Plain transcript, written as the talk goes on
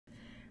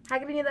Hi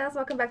Greñudas,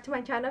 welcome back to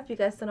my channel. If you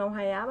guys don't know who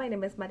I am, my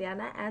name is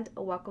Mariana and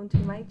welcome to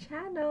my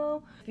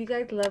channel. If you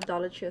guys love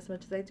Dollar Tree as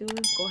much as I do,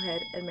 go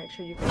ahead and make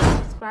sure you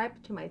guys subscribe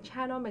to my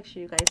channel. Make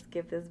sure you guys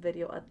give this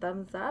video a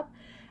thumbs up.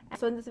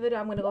 So in this video,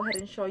 I'm going to go ahead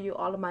and show you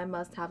all of my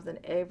must-haves, and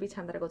every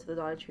time that I go to the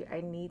Dollar Tree,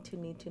 I need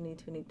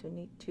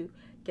to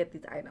get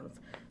these items.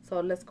 So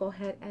let's go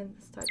ahead and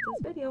start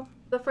this video.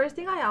 The first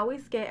thing I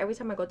always get every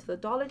time I go to the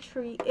Dollar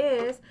Tree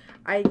is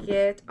I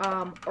get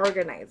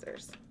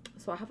organizers.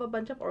 So I have a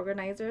bunch of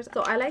organizers.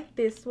 So I like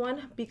this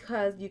one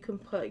because you can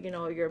put, you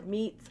know, your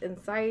meats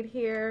inside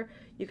here.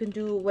 You can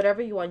do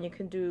whatever you want. You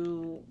can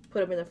put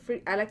them in the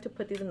fridge. I like to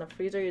put these in the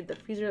freezer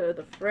or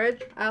the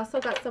fridge. I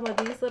also got some of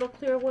these little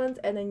clear ones,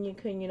 and then you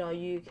can,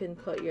 you can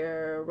put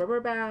your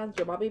rubber bands,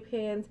 your bobby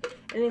pins,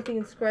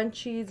 anything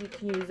scrunchies. You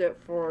can use it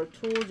for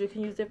tools. You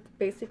can use it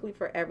basically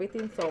for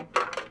everything. So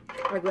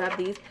I grab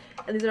these,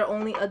 and these are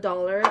only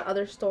 $1.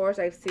 Other stores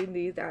I've seen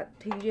these at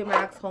TJ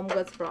Maxx, Home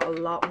Goods for a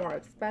lot more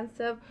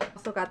expensive.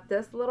 Also got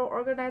this little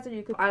organizer.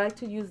 I like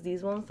to use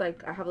these ones.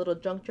 Like I have a little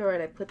junk drawer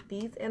and I put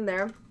these in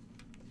there,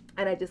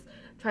 and I just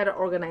try to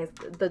organize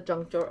the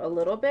junk drawer a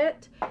little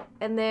bit.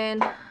 And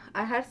then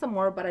I had some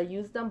more, but I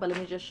used them. But let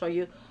me just show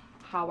you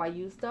how I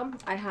use them.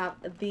 I have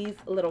these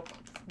little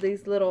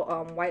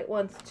white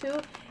ones too,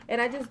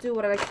 and I just do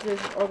what I like to do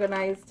is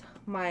organize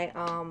my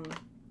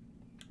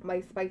my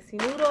spicy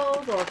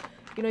noodles, or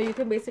you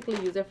can basically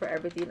use it for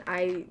everything.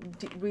 I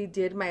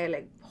redid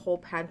my whole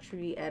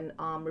pantry and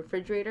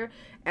refrigerator,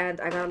 and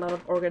I got a lot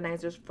of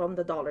organizers from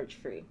the Dollar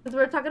Tree. Since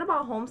we're talking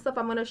about home stuff,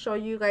 I'm going to show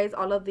you guys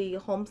all of the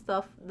home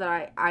stuff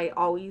that I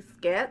always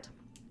get.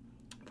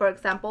 For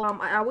example,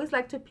 I always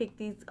like to pick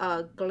these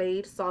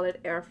Glade solid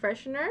air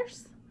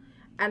fresheners.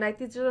 And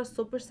these are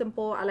super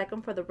simple. I like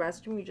them for the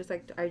restroom.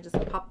 I just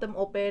pop them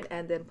open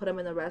and then put them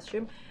in the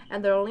restroom,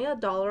 and they're only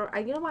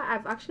 $1. You know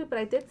what? But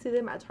I did see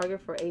them at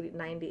Target for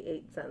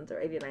 98 cents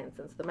or 89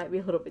 cents. They might be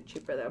a little bit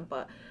cheaper there,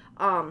 but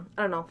I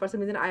don't know. For some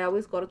reason, I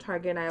always go to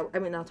Target. I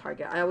mean not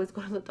Target. I always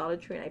go to the Dollar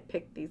Tree and I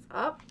pick these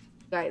up,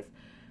 guys.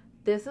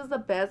 This is the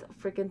best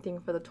freaking thing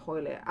for the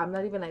toilet. I'm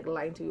not even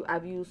lying to you.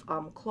 I've used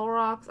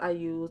Clorox. I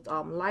used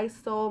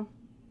Lysol.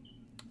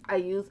 I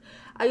use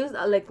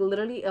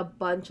literally a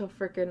bunch of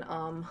freaking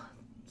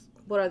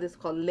what are these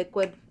called,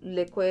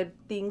 liquid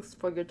things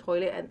for your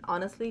toilet, and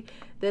honestly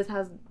this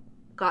has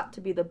got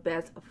to be the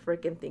best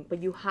freaking thing.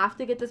 But you have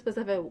to get the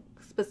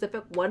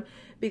specific one,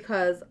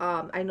 because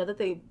I know that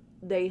they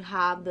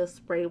have the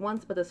spray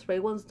ones, but the spray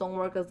ones don't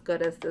work as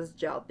good as this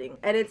gel thing.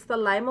 And it's the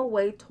Lime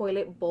Away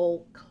toilet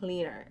bowl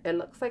cleaner. It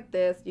looks like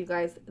this, you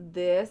guys.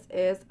 This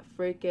is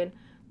freaking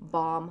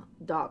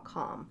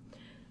bomb.com.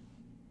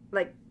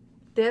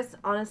 This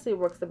honestly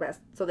works the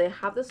best. So they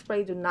have the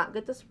spray. Do not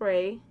get the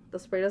spray. The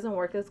spray doesn't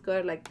work as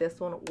good. This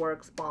one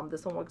works bomb.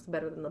 This one works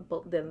better than the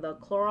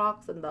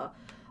Clorox and the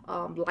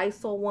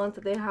Lysol ones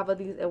that they have of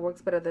these. It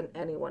works better than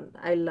anyone.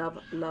 I love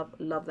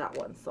that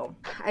one. So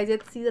I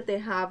did see that they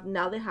have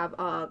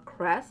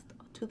Crest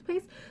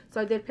toothpaste.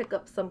 So I did pick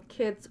up some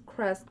kids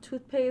Crest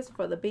toothpaste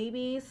for the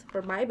babies,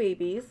 for my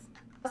babies.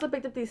 I also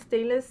picked up these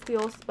stainless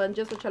steel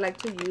sponges, which I like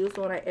to use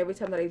every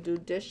time that I do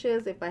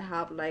dishes. If I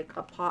have a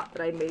pot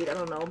that I made, I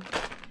don't know,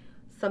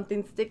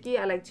 something sticky,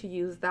 I like to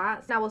use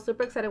that. And I was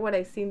super excited when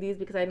I seen these,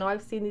 because I know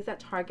I've seen these at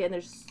Target and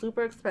they're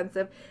super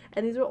expensive,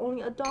 and these were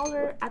only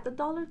 $1 at the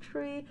Dollar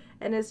Tree.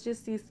 And it's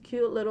just these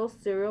cute little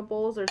cereal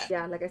bowls. Or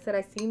yeah, like I said,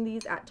 I seen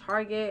these at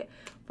Target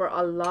for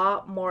a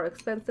lot more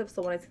expensive.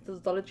 So when I see this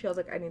Dollar Tree, I was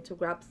like, I need to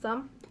grab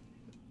some.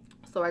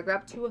 So I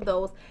grabbed 2 of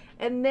those,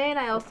 and then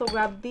I also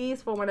grabbed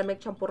these for when I make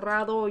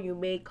champurrado, or you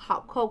make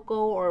hot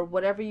cocoa, or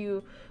whatever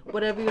you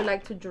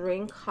like to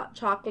drink, hot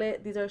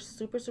chocolate. These are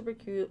super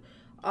cute.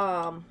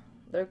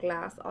 They're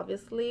glass,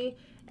 obviously,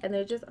 and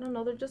they're just, I don't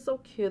know, they're just so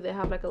cute. They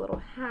have a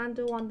little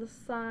handle on the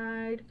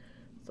side,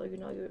 so you're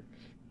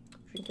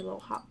drinking a little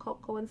hot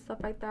cocoa and stuff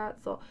like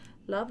that. So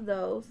love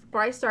those.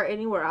 Before I start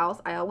anywhere else,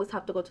 I always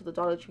have to go to the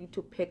Dollar Tree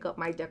to pick up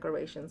my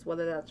decorations,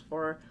 whether that's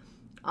for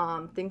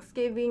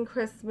Thanksgiving,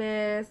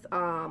 Christmas,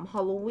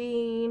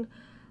 Halloween,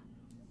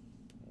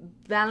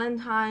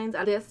 Valentine's.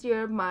 This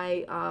year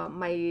my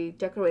my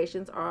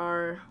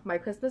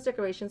Christmas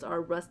decorations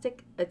are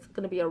rustic. It's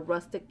gonna be a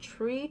rustic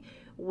tree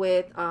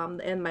with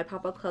and my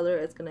pop-up color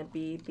is gonna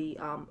be the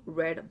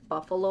red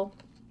buffalo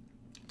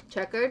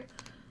checkered.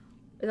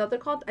 Is that what they're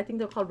called? I think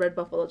they're called red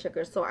buffalo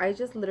checkers. So I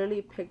just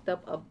literally picked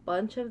up a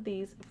bunch of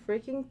these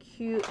freaking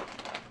cute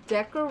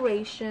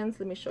decorations.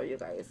 Let me show you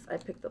guys. I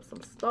picked up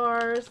some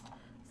stars,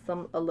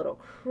 a little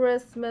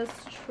Christmas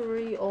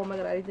tree. Oh my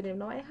god, I didn't even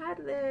know I had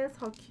this.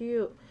 How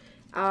cute.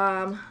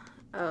 I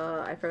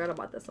forgot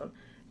about this one.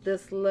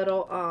 This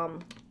little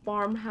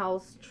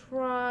farmhouse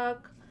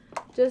truck.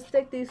 Just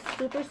these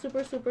super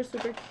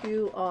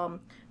cute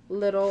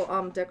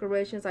little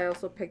decorations. I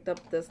also picked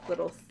up this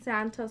little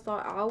Santa. So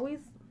I'm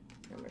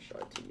gonna show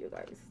it to you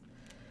guys.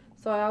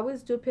 So I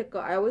always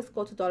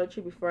go to Dollar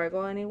Tree before I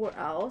go anywhere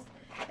else.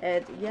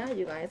 And yeah,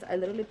 you guys, I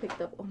literally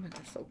picked up, oh my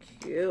god, so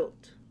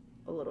cute.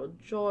 a little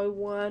Joy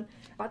one.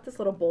 I bought this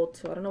little bowl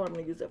too. I don't know what I'm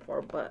gonna use it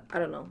for, but I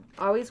don't know.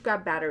 I always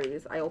grab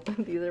batteries. I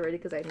opened these already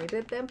because I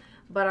needed them,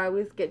 but I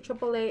always get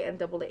AAA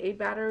and AA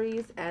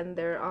batteries, and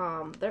they're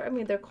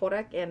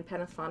Kodak and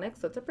Panasonic,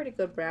 so it's a pretty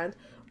good brand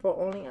for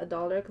only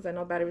 $1, because I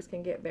know batteries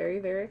can get very,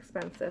 very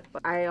expensive.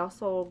 But I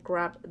also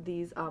grabbed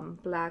these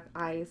black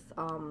ice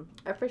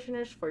air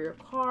fresheners for your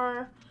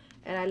car,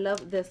 and I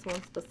love this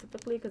one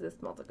specifically because it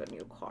smells like a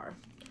new car.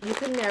 You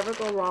can never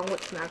go wrong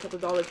with snacks at the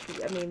Dollar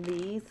Tree. I mean,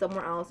 these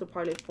somewhere else are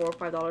probably $4 or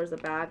 $5 a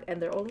bag,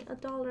 and they're only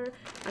 $1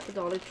 at the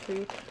Dollar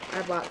Tree.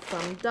 I bought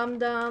some Dum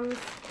Dums,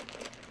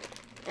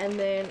 and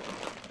then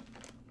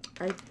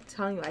I'm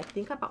telling you, I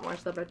think I bought more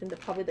stuff, but I think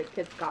that probably the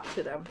kids got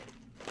to them.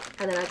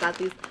 And then I got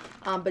these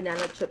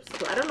banana chips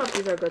too. I don't know if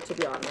these are good, to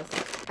be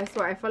honest. I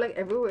swear, I feel like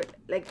everywhere,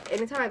 like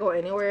anytime I go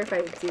anywhere, if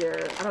it's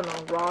either, I don't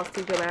know, Ross,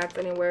 TJ Maxx,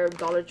 anywhere,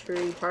 Dollar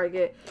Tree,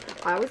 Target,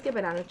 I always get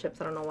banana chips.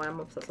 I don't know why I'm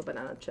obsessed with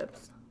banana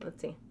chips. Let's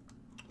see.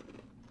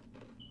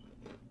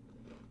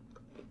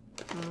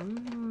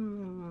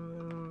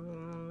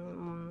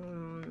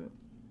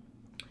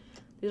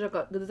 These are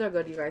good. These are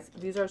good, you guys.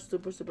 These are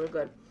super, super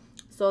good.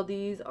 So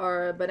these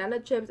are banana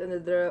chips, and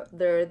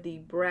they're the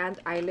brand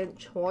Island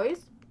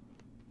Choice.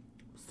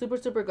 Super,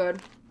 super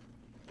good.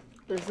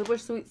 They're super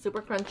sweet,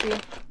 super crunchy,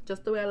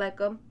 just the way I like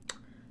them.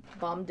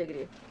 Bomb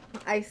diggity.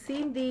 I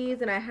seen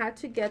these and I had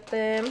to get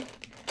them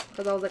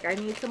because I was like, I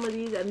need some of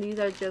these, and these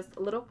are just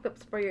little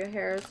clips for your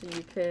hair, so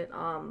you can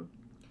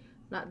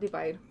not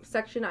divide,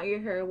 section out your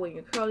hair when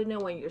you're curling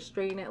it, when you're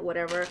straightening it,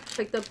 whatever.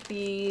 Picked up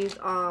these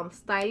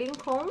styling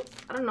combs.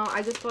 I don't know,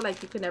 I just feel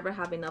like you could never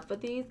have enough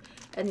of these,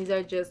 and these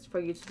are just for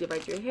you to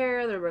divide your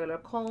hair. They're regular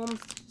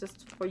combs,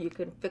 just for you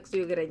can fix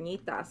your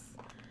greñitas.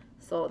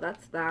 So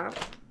that's that.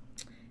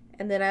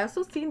 And then I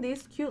also seen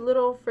these cute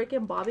little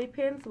freaking bobby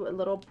pins with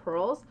little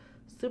pearls.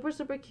 Super,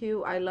 super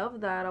cute. I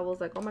love that. I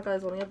was like, oh my god,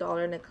 it's only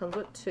 $1, and it comes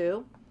with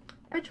 2.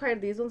 I tried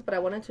these ones, but I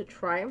wanted to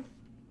try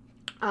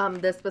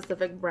this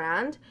specific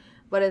brand,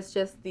 but it's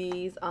just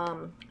these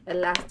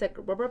elastic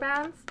rubber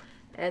bands,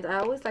 and I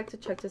always like to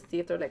check to see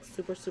if they're like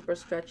super, super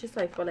stretchy.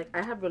 So I feel like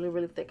I have really,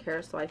 really thick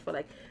hair, so I feel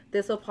like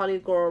this will probably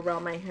go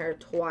around my hair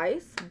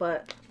twice,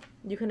 but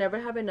you can never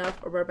have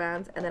enough rubber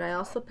bands. And then I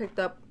also picked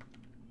up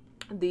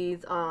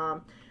these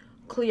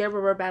clear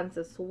rubber bands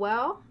as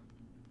well,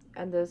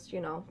 and this,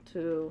 you know,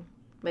 to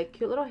make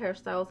cute little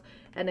hairstyles,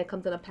 and it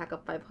comes in a pack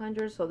of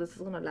 500, so this is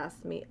gonna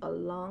last me a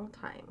long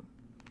time.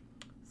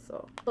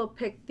 So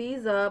pick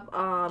these up,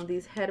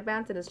 these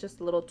headbands, and it's just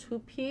a little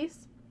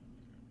 2-piece,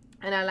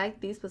 and I like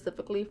these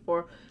specifically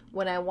for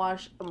when I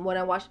wash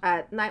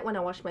at night. When I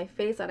wash my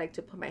face, I like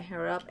to put my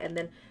hair up and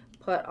then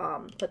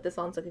put this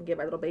on so I can get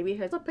my little baby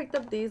hair. So I picked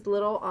up these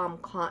little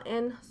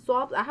cotton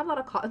swabs. I have a lot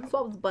of cotton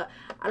swabs, but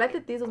I like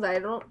that these ones, I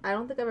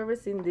don't think I've ever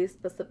seen these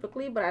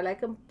specifically, but I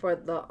like them for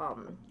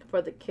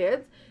the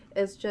kids.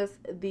 It's just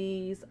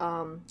these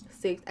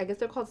safe, I guess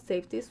they're called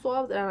safety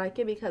swabs, and I like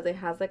it because it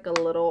has like a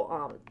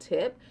little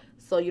tip,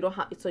 so you don't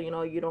have, so you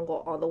know, you don't go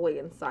all the way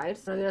inside.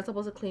 So you're not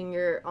supposed to clean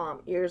your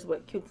ears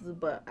with Q-tips,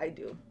 but I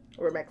do.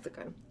 We're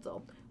Mexican,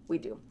 so we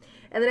do.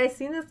 And then I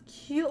seen this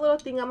cute little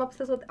thing. I'm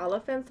obsessed with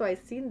elephants, so I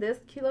seen this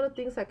cute little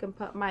thing so I can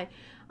put my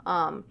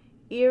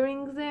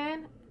earrings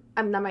in.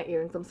 Not my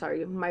earrings, I'm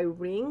sorry, my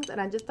rings, and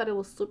I just thought it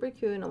was super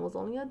cute, and it was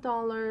only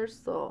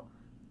 $1, so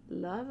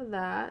love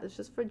that. It's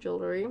just for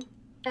jewelry.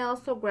 I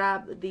also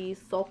grabbed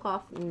these soak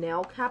off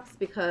nail caps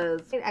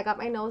because I got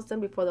my nails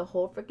done before the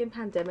whole freaking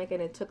pandemic, and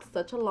it took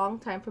such a long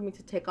time for me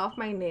to take off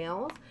my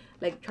nails,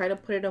 like try to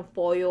put it in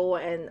foil,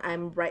 and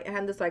I'm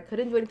right-handed, so I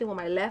couldn't do anything with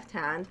my left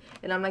hand,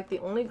 and I'm like the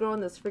only girl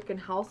in this freaking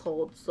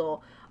household.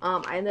 So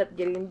I ended up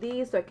getting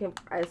these so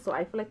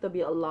I feel like they'll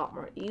be a lot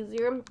more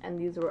easier, and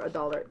these were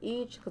 $1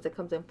 each because it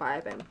comes in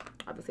 5, and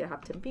obviously I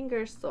have 10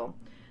 fingers, so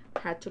I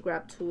had to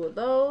grab 2 of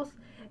those.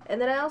 And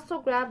then I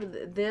also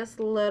grabbed this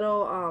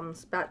little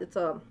it's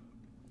a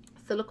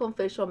silicone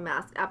facial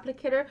mask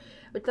applicator,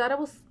 which I thought it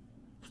was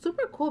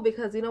super cool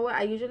because, you know what,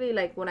 I usually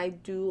like when I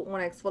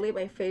exfoliate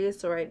my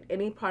face, or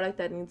any product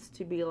that needs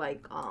to be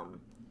like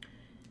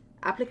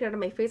applicated on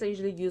my face, I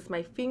usually use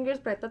my fingers,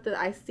 but I thought that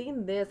I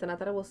seen this and I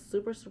thought it was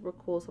super, super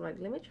cool, so I'm like,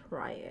 let me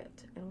try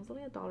it. And it was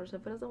only $1, so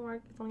if it doesn't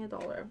work, it's only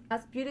 $1.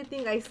 Last beauty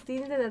thing, I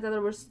seen it and I thought they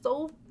were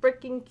so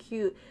freaking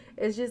cute.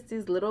 It's just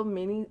these little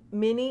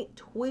mini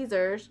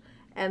tweezers,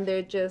 and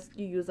they're just,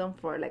 you use them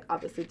for like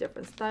obviously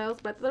different styles,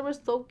 but I thought they were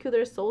so cute.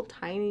 They're so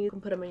tiny. You can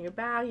put them in your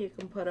bag, you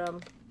can put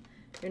them,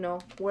 you know,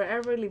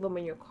 wherever, leave them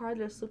in your car.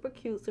 They're super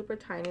cute, super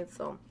tiny,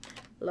 so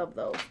love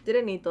those.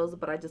 Didn't need those,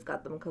 but I just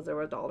got them because they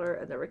were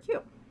 $1 and they were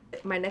cute.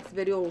 My next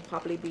video will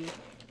probably be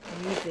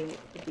using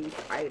these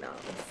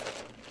items.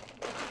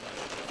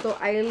 So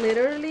I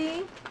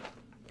literally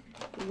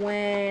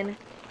went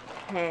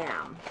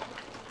ham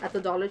at the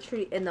Dollar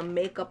Tree in the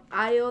makeup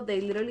aisle. They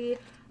literally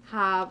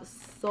have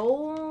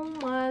so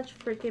much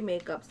freaking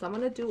makeup, so I'm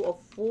gonna do a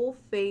full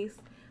face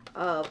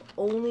of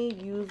only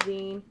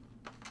using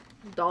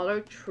Dollar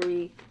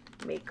Tree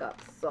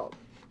makeup. So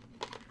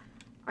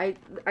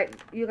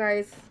you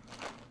guys,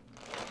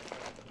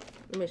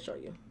 let me show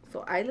you.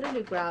 So I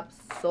literally grabbed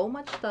so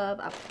much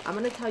stuff. I'm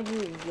gonna tell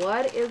you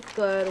what is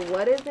good,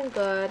 what isn't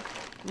good.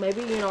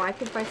 Maybe, you know, I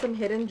can find some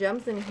hidden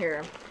gems in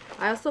here.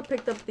 I also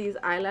picked up these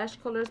eyelash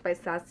colors by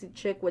Sassy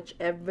Chick, which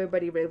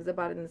everybody raves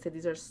about, and they say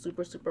these are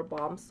super, super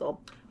bomb. So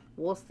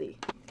we'll see.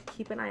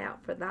 Keep an eye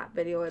out for that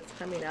video. It's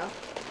coming up.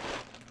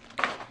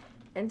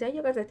 And then,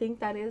 you guys, I think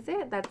that is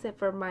it. That's it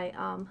for my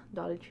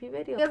Dollar Tree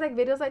video. If you guys like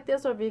videos like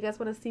this, or if you guys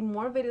want to see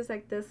more videos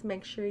like this,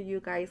 make sure you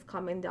guys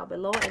comment down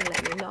below and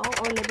let me know,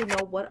 or let me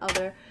know what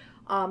other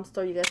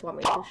store you guys want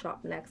me to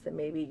shop next. And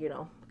maybe, you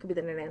know, it could be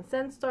the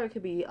 99-cent store. It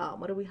could be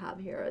what do we have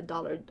here? A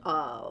dollar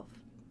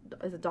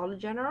is it Dollar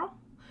General?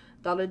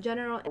 Dollar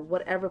General,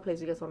 whatever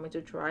place you guys want me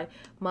to try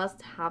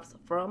must-haves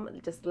from,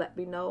 just let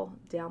me know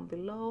down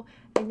below.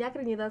 And yeah,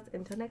 Greñudas,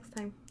 until next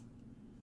time.